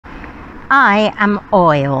I am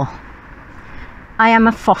oil. I am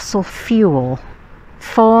a fossil fuel,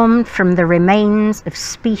 formed from the remains of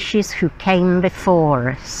species who came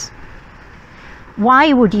before us.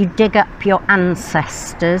 Why would you dig up your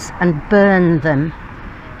ancestors and burn them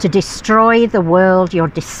to destroy the world your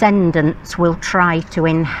descendants will try to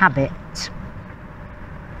inhabit?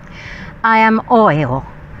 I am oil.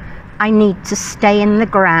 I need to stay in the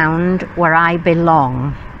ground where I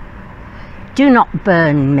belong. Do not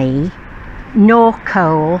burn me, nor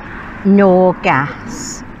coal, nor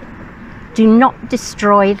gas. Do not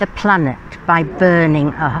destroy the planet by burning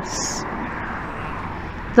us.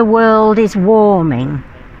 The world is warming,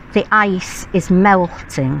 the ice is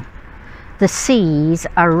melting, the seas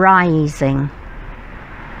are rising.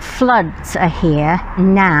 Floods are here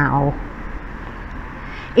now.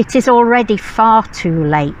 It is already far too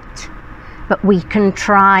late, but we can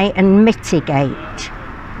try and mitigate,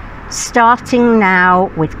 starting now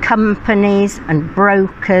with companies and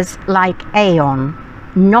brokers like AON,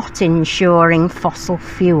 not insuring fossil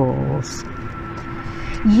fuels.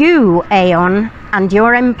 You, AON, and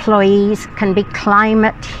your employees can be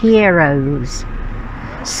climate heroes.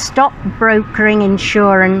 Stop brokering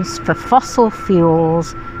insurance for fossil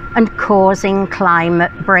fuels and causing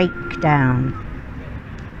climate breakdown.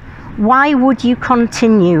 Why would you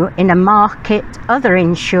continue in a market other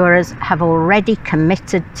insurers have already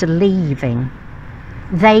committed to leaving?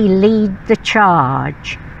 They lead the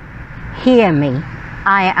charge. Hear me,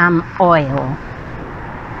 I am oil.